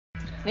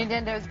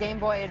Nintendo's Game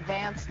Boy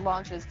Advance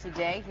launches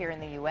today here in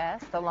the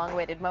U.S. The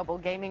long-awaited mobile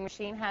gaming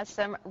machine has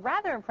some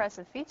rather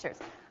impressive features.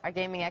 Our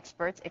gaming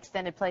experts,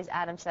 Extended Play's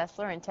Adam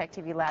Sessler and Tech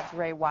TV Lab's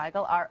Ray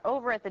Weigel, are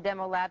over at the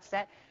demo lab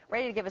set,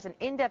 ready to give us an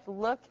in-depth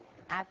look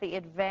at the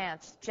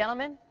Advance.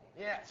 Gentlemen?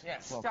 Yes.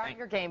 Start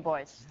your Game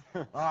Boys.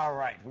 All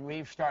right,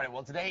 we've started.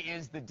 Well, today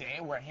is the day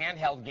where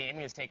handheld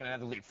gaming has taken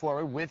another leap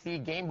forward with the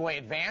Game Boy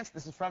Advance.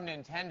 This is from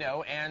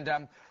Nintendo,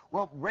 and,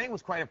 well, Ray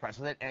was quite impressed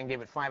with it and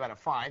gave it 5 out of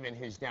 5 in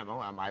his demo.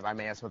 I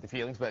may ask about the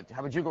feelings, but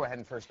how would you go ahead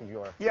and first give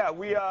your... Yeah,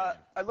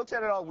 I looked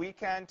at it all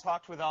weekend,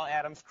 talked with all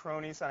Adam's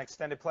cronies on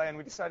Extended Play, and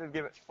we decided to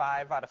give it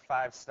 5 out of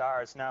 5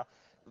 stars. Now,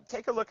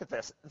 take a look at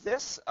this.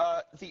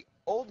 The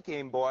old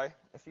Game Boy,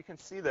 if you can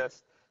see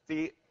this,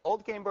 the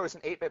old Game Boy was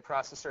an 8-bit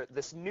processor.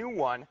 This new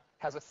one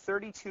has a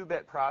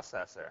 32-bit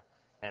processor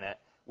in it,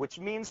 which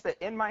means that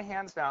in my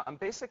hands now, I'm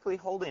basically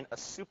holding a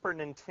Super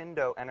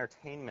Nintendo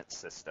Entertainment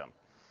System,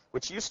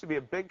 which used to be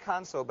a big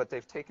console, but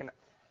they've taken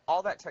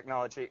all that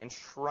technology and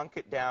shrunk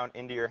it down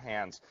into your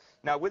hands.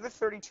 Now, with the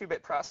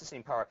 32-bit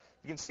processing power,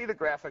 you can see the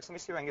graphics. Let me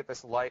see if I can get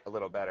this light a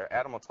little better.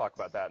 Adam will talk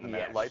about that in a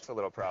minute. Yes. Light's a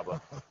little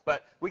problem.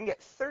 But we can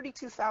get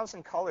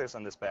 32,000 colors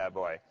on this bad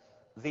boy.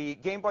 The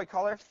Game Boy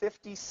Color,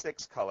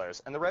 56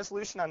 colors. And the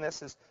resolution on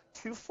this is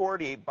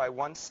 240 by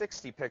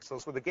 160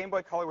 pixels, where the Game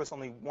Boy Color was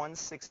only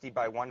 160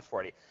 by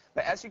 140.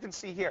 But as you can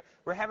see here,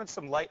 we're having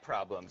some light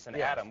problems. And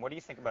Adam, what do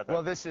you think about that?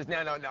 Well, this is,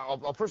 no.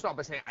 First off,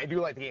 by saying I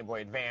do like the Game Boy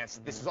Advance.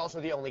 This is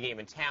also the only game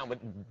in town, but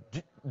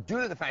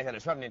due to the fact that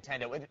it's from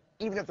Nintendo,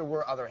 even if there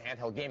were other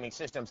handheld gaming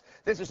systems,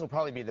 this will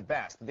probably be the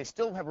best. But they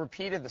still have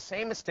repeated the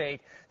same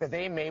mistake that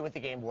they made with the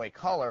Game Boy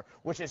Color,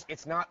 which is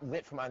it's not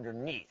lit from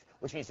underneath,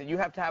 which means that you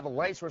have to have a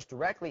light source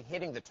directly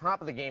hitting the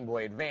top of the Game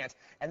Boy Advance,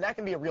 and that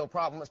can be a real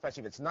problem,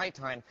 especially if it's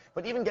nighttime,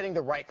 but even getting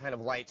the right kind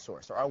of light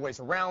source. There are ways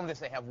around this.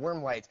 They have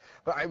worm lights,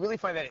 but I really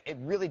find that it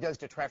really does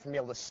detract from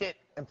being able to sit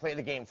and play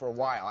the game for a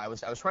while. I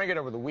was trying to get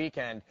over the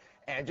weekend,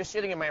 and just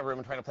sitting in my room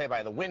and trying to play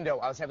by the window,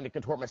 I was having to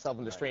contort myself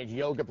into strange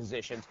yoga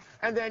positions,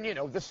 and then, you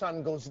know, the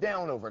sun goes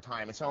down over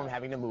time, and so I'm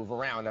having to move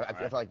around. I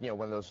feel like, you know,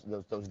 one of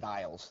those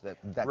dials that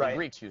the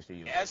Greeks used to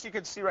use. As you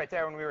could see right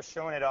there when we were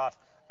showing it off,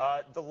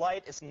 the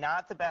light is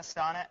not the best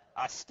on it.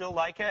 I still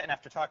like it, and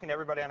after talking to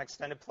everybody on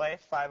Extended Play,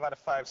 5 out of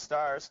 5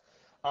 stars.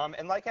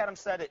 And like Adam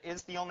said, it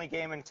is the only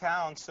game in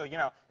town, so, you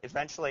know,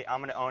 eventually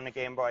I'm going to own a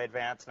Game Boy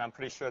Advance, and I'm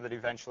pretty sure that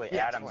eventually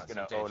Adam's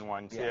going to own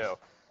one, too. Yes.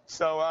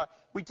 So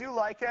we do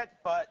like it,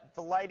 but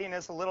the lighting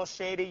is a little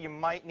shady. You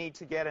might need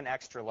to get an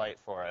extra light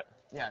for it.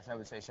 Yes, I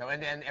would say so.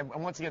 And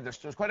once again,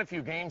 there's quite a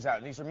few games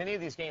out. Many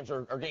of these games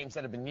are games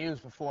that have been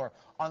used before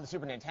on the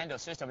Super Nintendo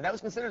system, and that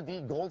was considered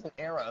the golden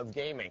era of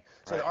gaming.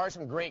 So there are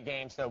some great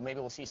games, so maybe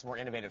we'll see some more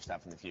innovative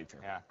stuff in the future.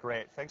 Yeah,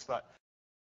 great. Thanks a lot.